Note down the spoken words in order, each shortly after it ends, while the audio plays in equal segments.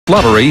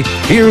Lottery,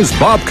 here's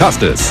Bob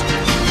Costas.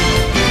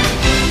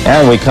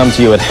 And we come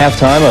to you at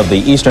halftime of the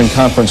Eastern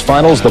Conference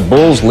Finals. The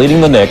Bulls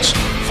leading the Knicks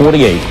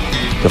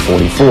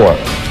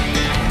 48-44.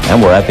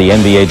 And we're at the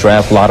NBA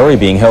Draft Lottery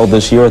being held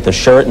this year at the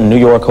Sheraton New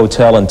York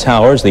Hotel and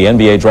Towers. The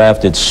NBA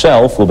Draft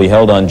itself will be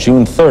held on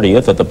June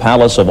 30th at the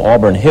Palace of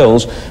Auburn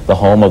Hills, the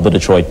home of the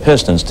Detroit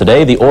Pistons.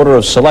 Today, the order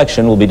of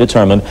selection will be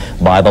determined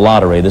by the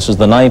lottery. This is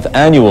the 9th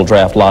annual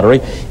Draft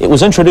Lottery. It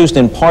was introduced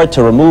in part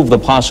to remove the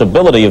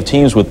possibility of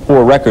teams with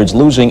poor records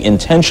losing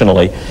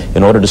intentionally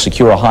in order to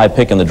secure a high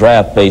pick in the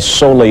draft based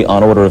solely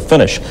on order of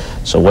finish.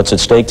 So what's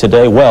at stake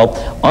today? Well,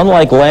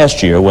 unlike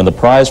last year when the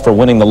prize for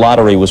winning the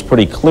lottery was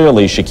pretty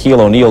clearly Shaquille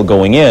O'Neal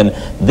going in,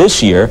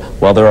 this year,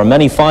 while there are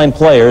many fine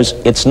players,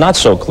 it's not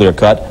so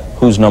clear-cut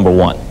who's number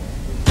one.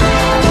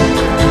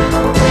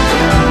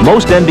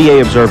 Most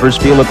NBA observers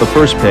feel that the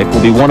first pick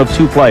will be one of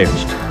two players.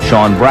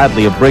 Shawn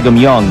Bradley of Brigham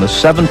Young, the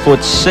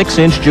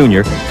 7'6"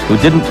 junior who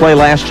didn't play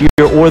last year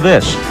or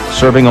this,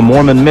 serving a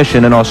Mormon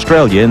mission in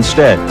Australia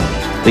instead.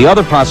 The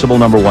other possible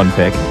number one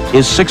pick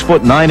is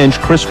 6'9"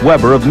 Chris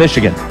Webber of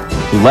Michigan,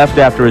 who left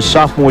after his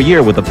sophomore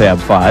year with the Fab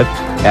Five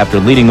after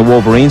leading the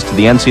Wolverines to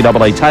the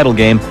NCAA title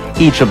game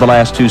each of the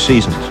last two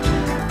seasons.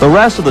 The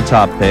rest of the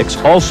top picks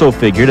also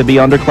figure to be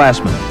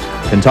underclassmen.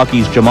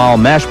 Kentucky's Jamal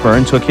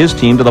Mashburn took his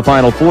team to the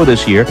Final Four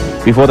this year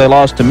before they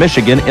lost to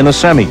Michigan in the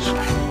semis.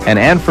 And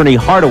Anthony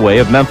Hardaway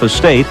of Memphis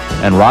State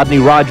and Rodney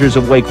Rogers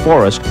of Wake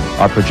Forest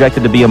are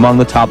projected to be among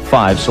the top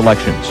 5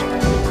 selections.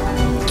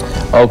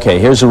 Okay,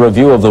 here's a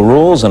review of the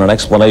rules and an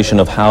explanation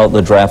of how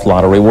the draft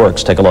lottery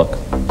works. Take a look.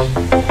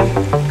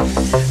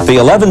 The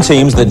 11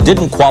 teams that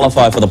didn't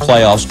qualify for the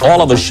playoffs all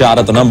have a shot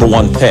at the number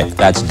one pick.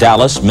 That's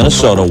Dallas,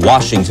 Minnesota,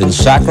 Washington,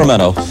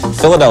 Sacramento,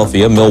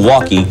 Philadelphia,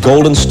 Milwaukee,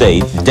 Golden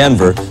State,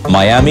 Denver,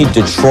 Miami,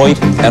 Detroit,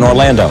 and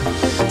Orlando.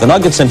 The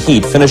Nuggets and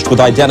Heat finished with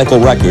identical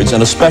records,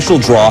 and a special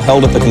draw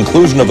held at the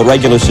conclusion of the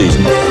regular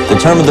season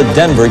determined that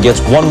Denver gets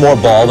one more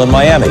ball than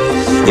Miami.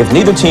 If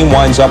neither team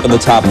winds up in the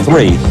top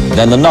 3,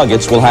 then the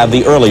Nuggets will have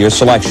the earlier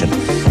selection.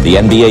 The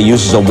NBA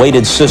uses a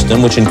weighted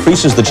system which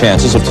increases the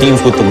chances of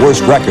teams with the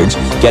worst records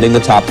getting the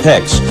top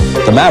picks.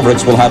 The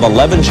Mavericks will have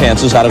 11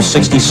 chances out of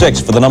 66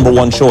 for the number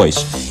one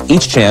choice,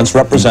 each chance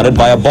represented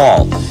by a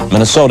ball.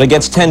 Minnesota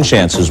gets 10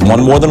 chances,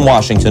 one more than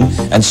Washington,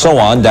 and so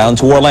on down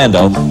to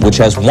Orlando, which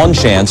has one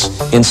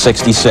chance in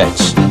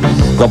 66.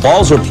 The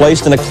balls are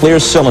placed in a clear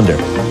cylinder.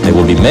 They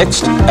will be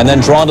mixed and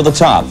then drawn to the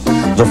top.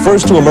 The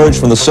first to emerge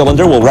from the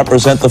cylinder will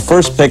represent the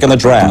first pick in the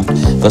draft.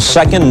 The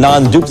second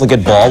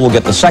non-duplicate ball will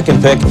get the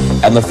second pick,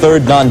 and the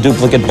third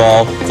non-duplicate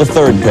ball the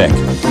third pick.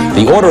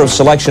 The order of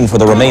selection for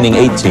the remaining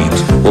 8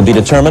 teams will be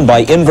determined by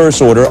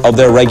inverse order of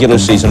their regular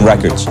season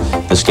records.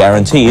 This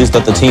guarantees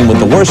that the team with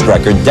the worst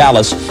record,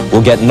 Dallas,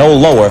 will get no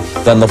lower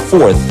than the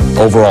 4th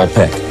overall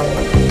pick.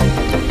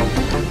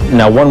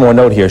 Now, one more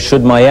note here.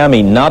 Should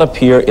Miami not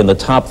appear in the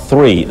top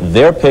 3,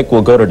 their pick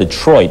will go to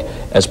Detroit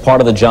as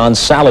part of the John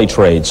Salley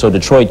trade. So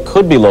Detroit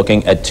could be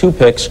looking at 2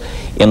 picks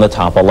in the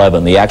top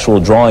 11. The actual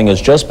drawing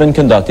has just been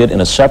conducted in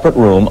a separate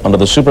room under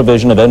the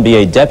supervision of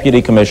NBA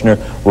Deputy Commissioner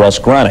Russ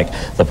Granick.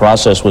 The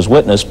process was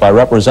witnessed by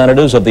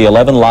representatives of the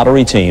 11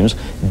 lottery teams,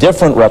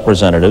 different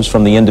representatives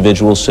from the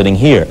individuals sitting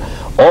here.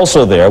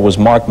 Also there was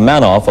Mark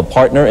Manoff, a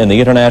partner in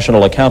the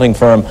international accounting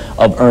firm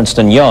of Ernst &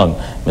 Young.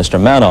 Mr.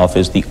 Manoff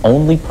is the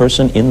only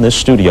person in this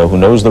studio who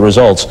knows the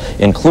results,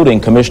 including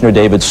Commissioner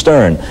David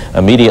Stern.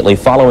 Immediately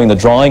following the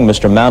drawing,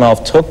 Mr.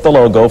 Manoff took the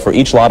logo for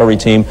each lottery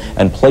team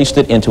and placed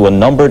it into a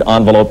numbered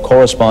envelope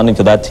corresponding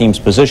to that team's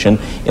position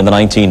in the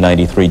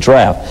 1993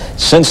 draft.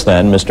 Since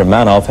then, Mr.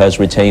 Manoff has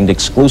retained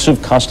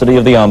exclusive custody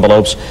of the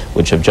envelopes,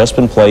 which have just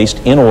been placed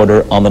in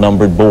order on the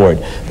numbered board.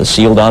 The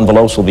sealed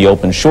envelopes will be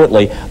opened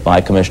shortly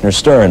by Commissioner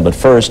Stern, but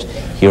first,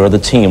 here are the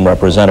team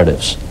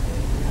representatives.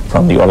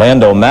 From the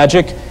Orlando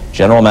Magic,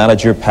 General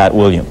Manager Pat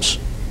Williams.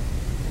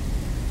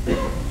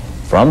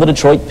 From the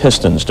Detroit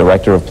Pistons,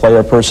 Director of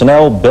Player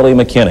Personnel, Billy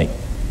McKinney.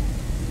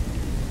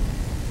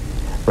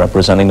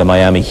 Representing the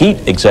Miami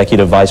Heat,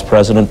 Executive Vice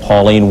President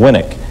Pauline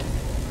Winnick.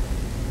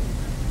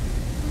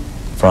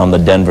 From the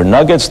Denver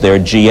Nuggets, their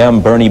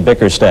GM, Bernie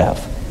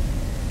Bickerstaff.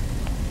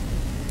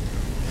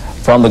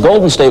 From the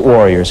Golden State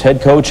Warriors,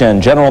 Head Coach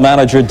and General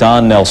Manager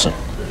Don Nelson.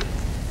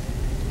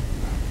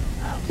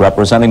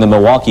 Representing the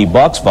Milwaukee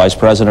Bucks, Vice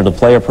President of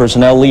Player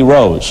Personnel, Lee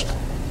Rose.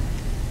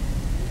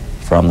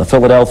 From the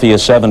Philadelphia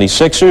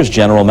 76ers,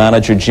 General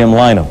Manager Jim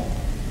Lynam.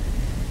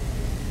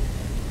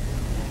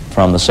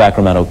 From the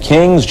Sacramento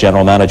Kings,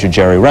 General Manager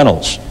Jerry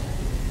Reynolds.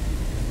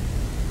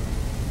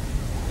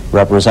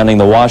 Representing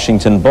the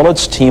Washington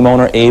Bullets, team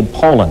owner Abe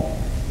Pollin.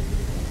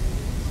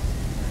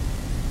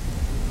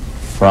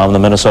 From the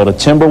Minnesota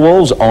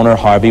Timberwolves, owner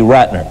Harvey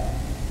Ratner.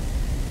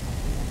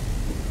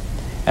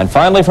 And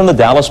finally, from the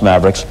Dallas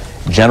Mavericks,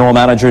 General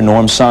Manager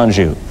Norm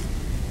Sanju.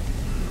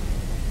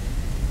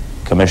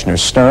 Commissioner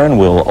Stern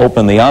will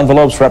open the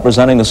envelopes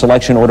representing the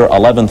selection order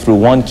 11 through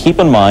 1. Keep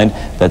in mind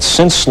that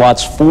since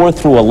slots 4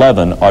 through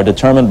 11 are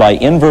determined by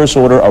inverse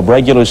order of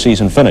regular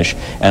season finish,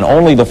 and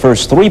only the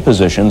first 3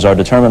 positions are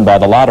determined by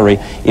the lottery,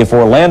 if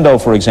Orlando,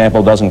 for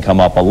example, doesn't come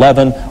up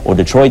 11, or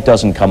Detroit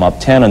doesn't come up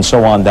 10, and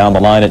so on down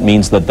the line, it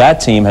means that that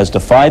team has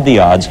defied the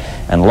odds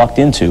and lucked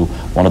into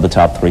one of the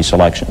top 3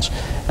 selections.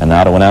 And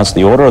now to announce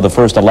the order of the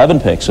first 11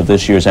 picks of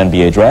this year's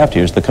NBA draft,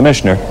 here's the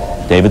Commissioner,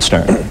 David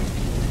Stern.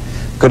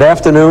 Good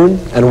afternoon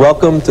and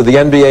welcome to the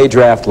NBA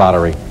Draft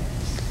Lottery.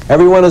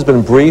 Everyone has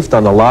been briefed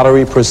on the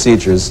lottery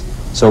procedures,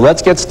 so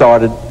let's get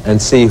started and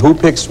see who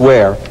picks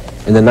where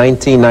in the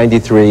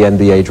 1993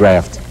 NBA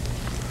Draft.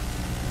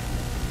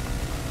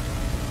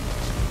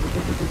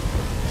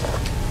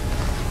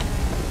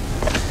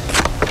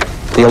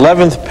 The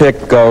 11th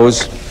pick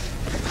goes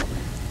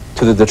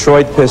to the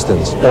Detroit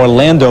Pistons.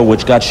 Orlando,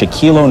 which got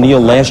Shaquille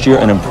O'Neal last year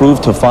and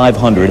improved to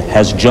 500,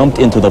 has jumped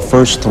into the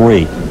first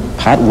 3.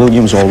 Pat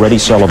Williams already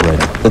celebrating.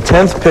 The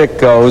 10th pick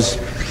goes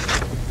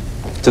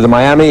to the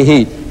Miami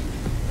Heat,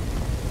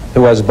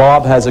 who, as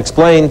Bob has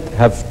explained,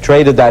 have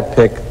traded that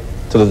pick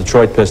to the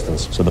Detroit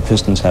Pistons. So the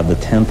Pistons have the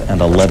 10th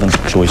and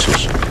 11th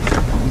choices.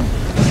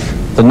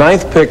 The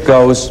 9th pick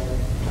goes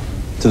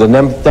to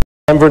the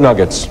Denver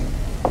Nuggets.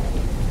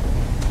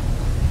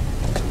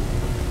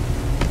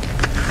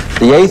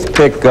 The 8th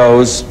pick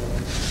goes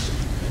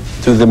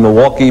to the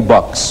Milwaukee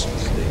Bucks.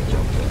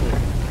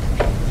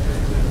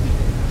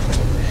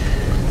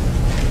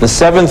 The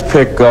 7th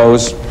pick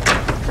goes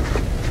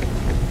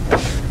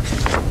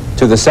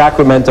to the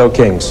Sacramento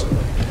Kings.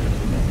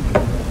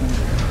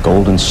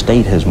 Golden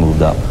State has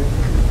moved up.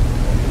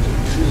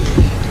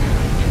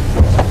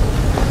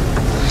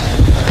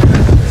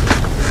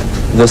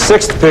 The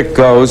 6th pick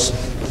goes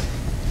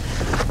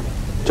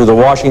to the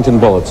Washington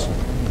Bullets.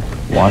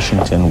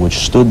 Washington, which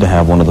stood to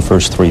have one of the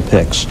first 3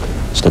 picks,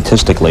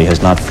 statistically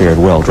has not fared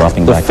well,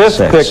 dropping back to 6.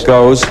 The 5th pick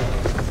goes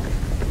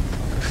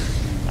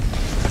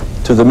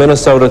to the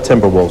Minnesota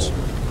Timberwolves.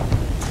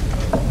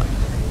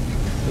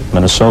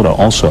 Minnesota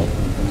also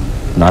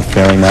not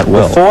faring that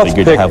well. The 4th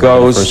Figured pick to have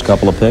goes the first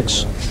couple of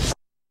picks.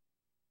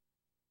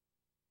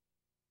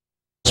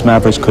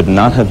 Mavericks could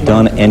not have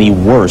done any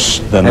worse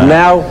than that. And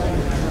now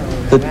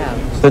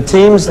the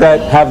teams that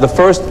have the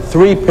first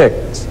 3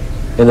 picks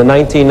in the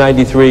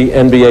 1993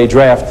 NBA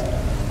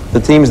Draft,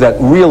 the teams that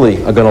really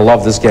are going to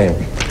love this game.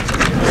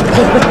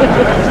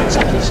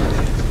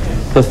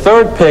 The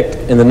 3rd pick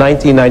in the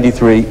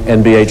 1993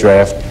 NBA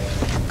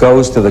Draft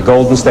goes to the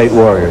Golden State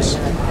Warriors.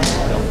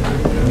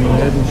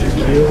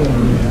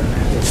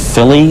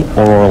 Philly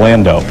or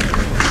Orlando?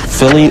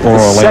 Philly or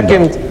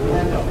Orlando? The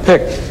 2nd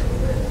pick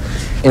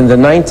in the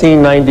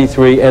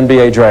 1993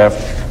 NBA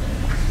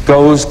Draft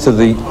goes to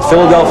the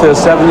Philadelphia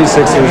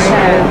 76ers.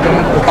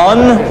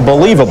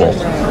 Unbelievable.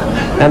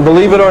 And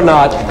believe it or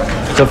not,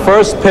 the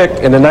first pick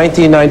in the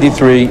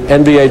 1993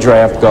 NBA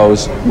Draft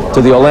goes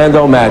to the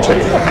Orlando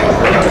Magic.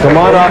 Come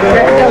on up.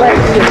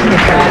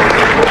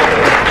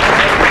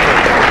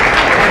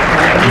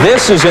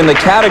 This is in the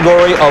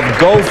category of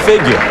go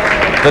figure.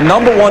 The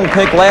number 1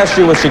 pick last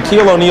year with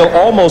Shaquille O'Neal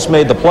almost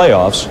made the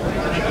playoffs.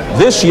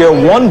 This year,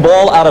 1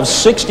 ball out of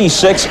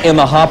 66 in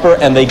the hopper,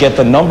 and they get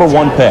the number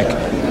 1 pick.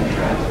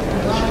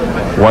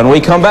 When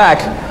we come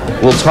back,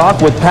 we'll talk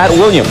with Pat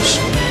Williams.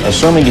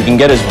 Assuming he can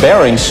get his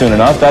bearings soon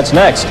enough, that's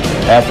next,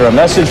 after a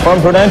message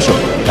from Prudential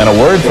and a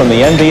word from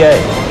the NBA.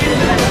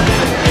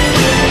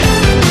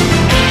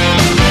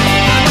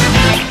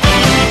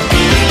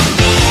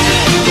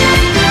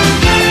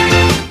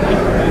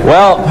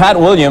 Well, Pat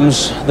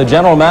Williams, the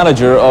general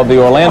manager of the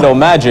Orlando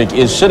Magic,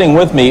 is sitting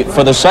with me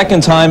for the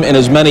 2nd time in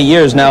as many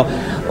years. Now,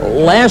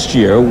 last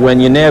year, when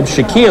you nabbed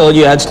Shaquille,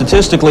 you had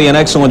statistically an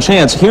excellent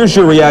chance. Here's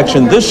your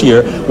reaction this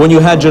year when you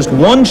had just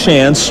 1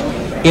 chance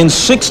in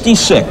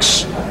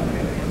 66.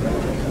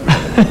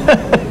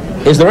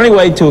 Is there any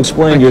way to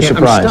explain your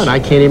surprise? I'm stunned. I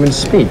can't even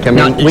speak. I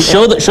mean, now,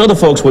 show the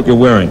folks what you're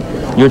wearing.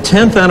 Your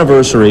 10th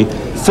anniversary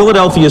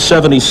Philadelphia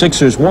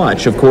 76ers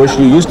watch. Of course,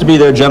 you used to be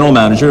their general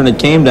manager, and it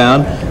came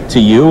down to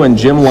you and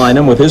Jim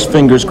Lynam with his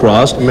fingers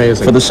crossed for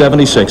the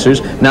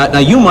 76ers. Now,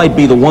 you might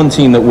be the one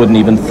team that wouldn't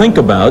even think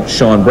about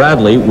Sean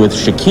Bradley with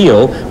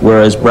Shaquille,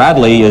 whereas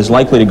Bradley is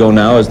likely to go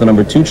now as the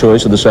number 2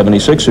 choice of the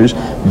 76ers.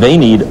 They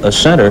need a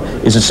center.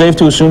 Is it safe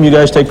to assume you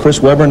guys take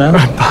Chris Webber now?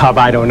 Bob,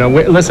 I don't know.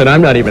 Listen,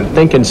 I'm not even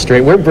thinking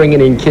straight. We're bringing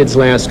in kids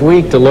last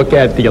week to look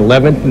at the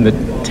 11th and the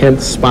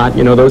 10th spot,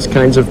 you know, those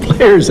kinds of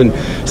players, and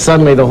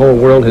suddenly the whole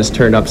world has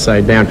turned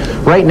upside down.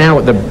 Right now,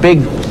 the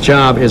big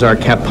job is our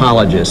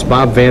capologists.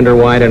 Bob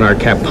Vanderwide and our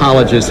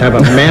capologists have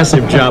a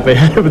massive job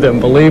ahead of them,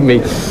 believe me,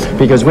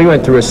 because we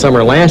went through a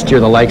summer last year,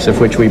 the likes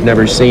of which we've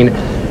never seen,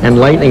 and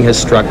lightning has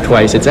struck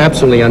twice. It's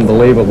absolutely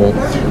unbelievable.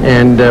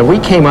 And we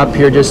came up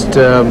here just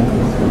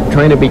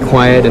trying to be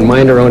quiet and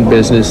mind our own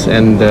business,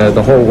 and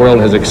the whole world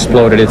has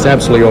exploded. It's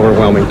absolutely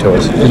overwhelming to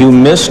us. You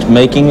missed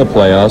making the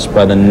playoffs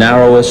by the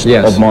narrowest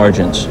of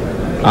margins.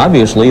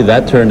 Obviously,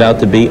 that turned out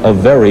to be a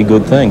very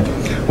good thing.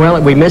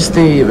 Well, we missed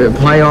the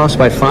playoffs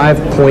by 5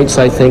 points,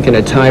 I think, in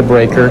a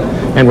tiebreaker.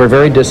 and we're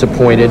very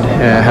disappointed.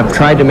 Have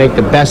tried to make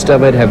the best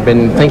of it, have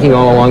been thinking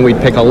all along we'd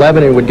pick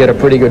 11 and would get a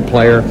pretty good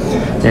player,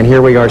 and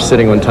here we are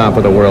sitting on top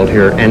of the world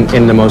here, and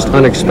in the most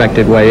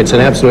unexpected way. It's an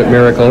absolute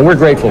miracle, and we're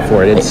grateful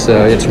for it.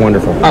 It's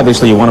wonderful.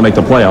 Obviously, you want to make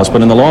the playoffs,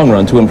 but in the long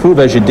run, to improve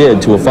as you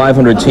did to a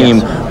 500 team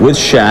with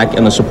Shaq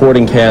and the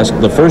supporting cast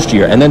the first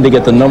year, and then to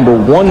get the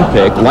 #1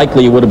 pick,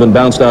 likely you would have been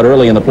bounced out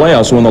early in the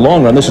playoffs. So in the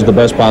long run, this is the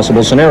best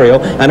possible scenario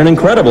and an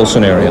incredible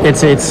scenario.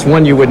 It's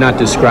one you would not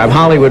describe.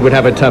 Hollywood would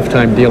have a tough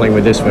time dealing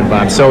with this one,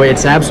 Bob. So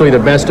it's absolutely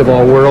the best of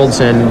all worlds,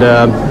 and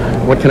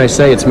what can I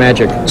say? It's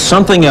magic.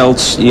 Something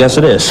else, yes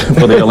it is,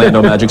 for the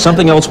Orlando Magic.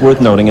 Something else worth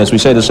noting, as we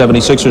say, the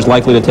 76ers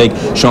likely to take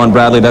Shawn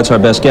Bradley. That's our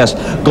best guess.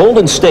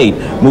 Golden State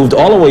moved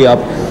all the way up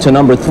to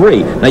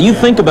 #3. Now you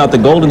think about the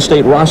Golden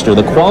State roster,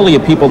 the quality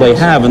of people they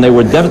have, and they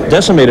were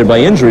decimated by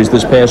injuries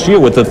this past year.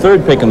 With the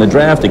 3rd pick in the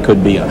draft, it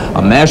could be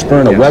a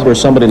Mashburn, a Webber,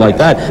 somebody like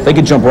that. They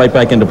could jump right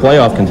back into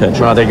playoff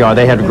contention. Well,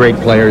 they had great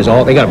players.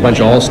 They got a bunch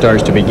of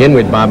all-stars to begin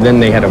with, Bob. Then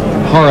they had a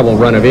horrible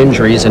run of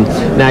injuries, and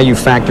now you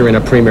factor in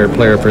a premier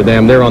player for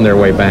them. They're on their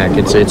way back.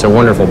 It's a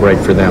wonderful break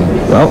for them.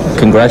 Well,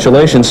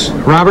 congratulations.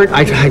 Robert,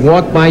 I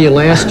walked by you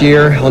last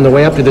year on the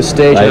way up to the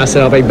stage, and I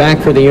said, I'll be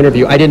back for the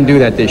interview. I didn't do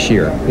that this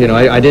year. You know,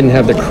 I didn't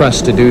have the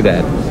crust to do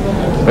that.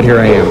 But here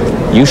I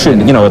am. You should,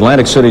 you know,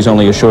 Atlantic City's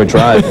only a short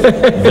drive.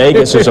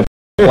 Vegas is a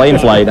plane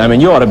flight. I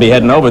mean, you ought to be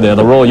heading over there,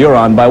 the role you're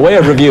on. By way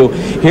of review,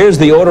 here's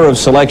the order of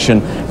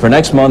selection for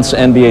next month's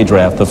NBA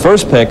draft. The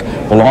first pick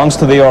belongs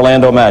to the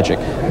Orlando Magic.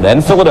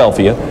 Then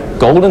Philadelphia,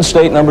 Golden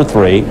State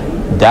 #3,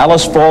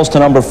 Dallas falls to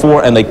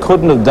 #4, and they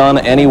couldn't have done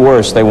any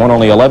worse. They won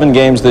only 11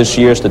 games this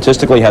year,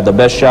 statistically had the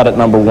best shot at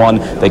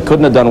 #1. They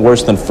couldn't have done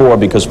worse than 4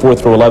 because 4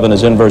 through 11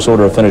 is inverse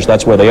order of finish.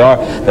 That's where they are.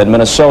 Then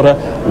Minnesota,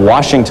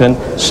 Washington,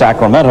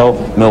 Sacramento,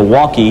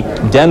 Milwaukee,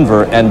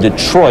 Denver, and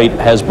Detroit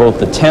has both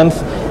the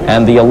 10th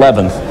and the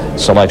 11th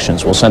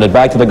selections. We'll send it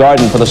back to the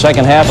Garden for the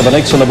second half of the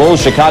Knicks and the Bulls.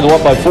 Chicago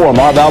up by 4.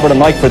 Marv Albert and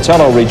Mike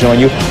Fratello rejoin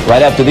you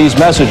right after these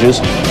messages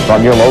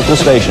from your local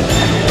station.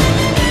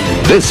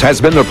 This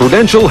has been the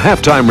Prudential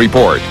Halftime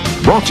Report,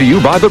 brought to you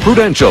by the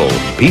Prudential.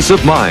 Peace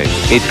of mind.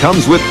 It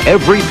comes with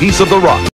every piece of the rock.